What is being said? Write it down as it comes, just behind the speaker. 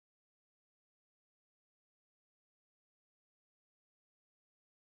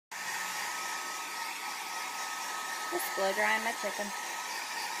Just blow drying my chicken.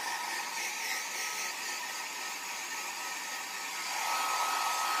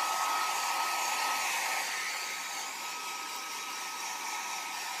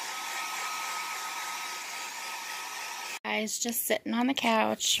 Guys, just sitting on the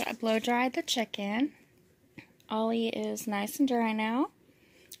couch. I blow dried the chicken. Ollie is nice and dry now.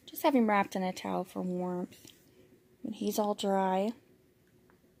 Just have him wrapped in a towel for warmth. And he's all dry.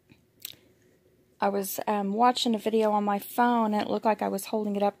 I was watching a video on my phone, and it looked like I was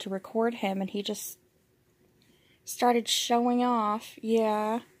holding it up to record him, and he just started showing off.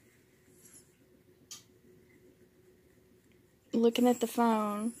 Yeah. Looking at the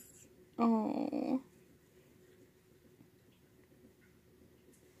phone. Oh.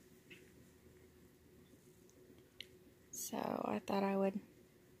 So I thought I would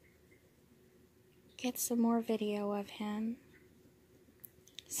get some more video of him,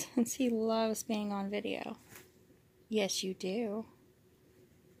 since he loves being on video. Yes, you do.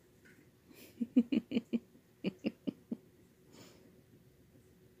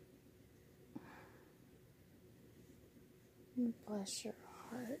 Bless your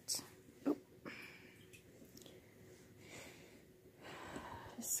heart. Oop.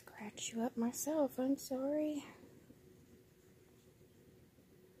 I scratch you up myself. I'm sorry.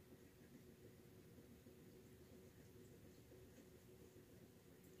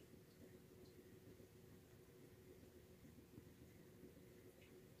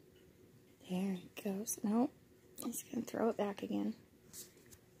 There he goes. Nope. He's going to throw it back again.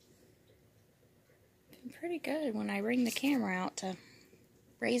 Been pretty good when I bring the camera out to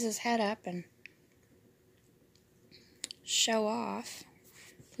raise his head up and show off.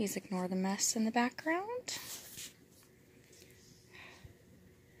 Please ignore the mess in the background.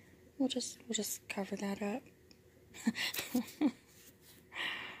 We'll just cover that up.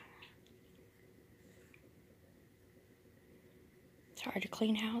 It's hard to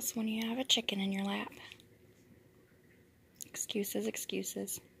clean house when you have a chicken in your lap. Excuses,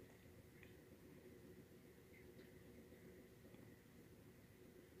 excuses.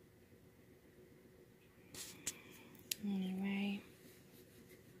 Anyway.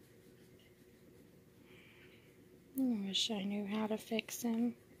 I wish I knew how to fix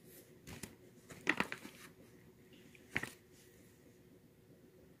him.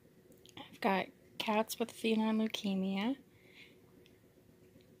 I've got cats with feline leukemia.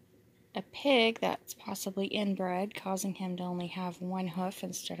 A pig that's possibly inbred, causing him to only have one hoof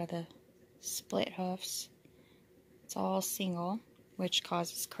instead of the split hoofs. It's all single, which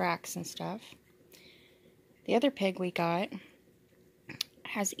causes cracks and stuff. The other pig we got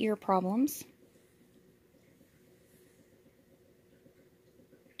has ear problems.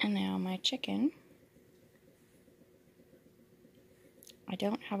 And now my chicken. I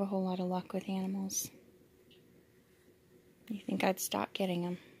don't have a whole lot of luck with animals. You think I'd stop getting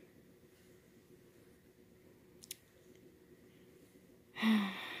them?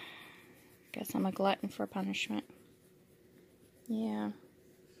 Guess I'm a glutton for punishment. Yeah.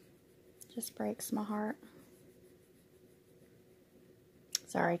 Just breaks my heart.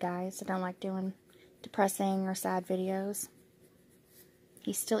 Sorry guys, I don't like doing depressing or sad videos.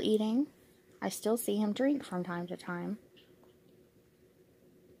 He's still eating. I still see him drink from time to time.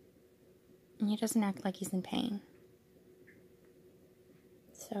 And he doesn't act like he's in pain.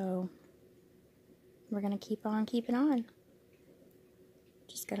 So, we're going to keep on keeping on.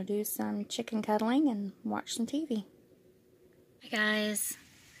 Just going to do some chicken cuddling and watch some TV. Hi guys.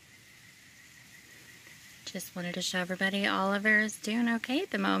 Just wanted to show everybody Oliver is doing okay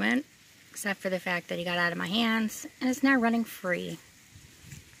at the moment. Except for the fact that he got out of my hands and is now running free.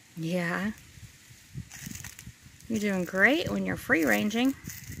 Yeah. You're doing great when you're free ranging.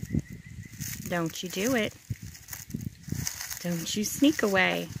 Don't you do it. Don't you sneak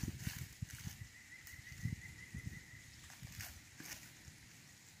away.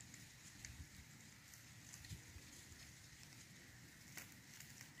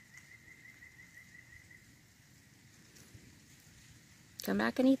 Come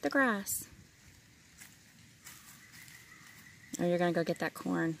back and eat the grass. Or you're going to go get that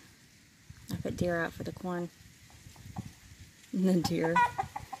corn. I put deer out for the corn. And the deer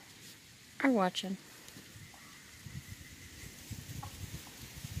are watching.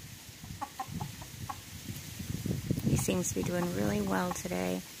 He seems to be doing really well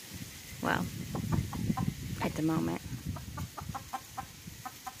today. Well, at the moment.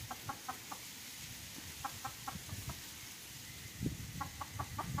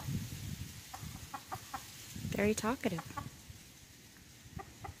 Very talkative.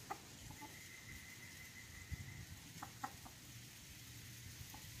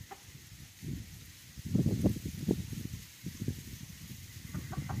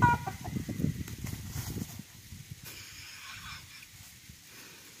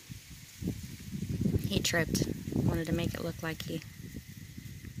 tripped. Wanted to make it look like he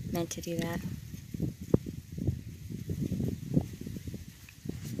meant to do that.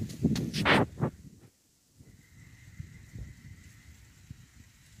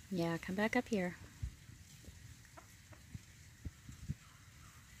 Yeah, come back up here.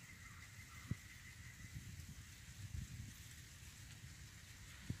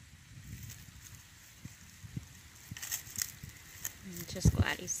 I'm just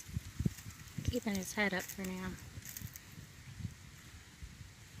glad he's keeping his head up for now.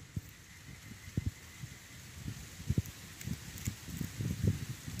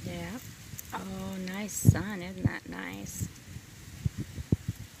 Yeah. Oh, nice sun. Isn't that nice?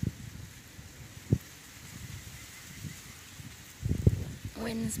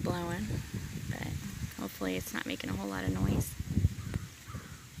 Wind's blowing, but hopefully it's not making a whole lot of noise.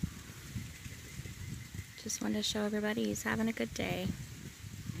 Just wanted to show everybody he's having a good day,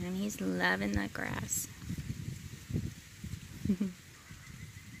 and he's loving the grass.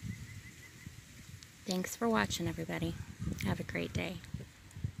 Thanks for watching, everybody. Have a great day.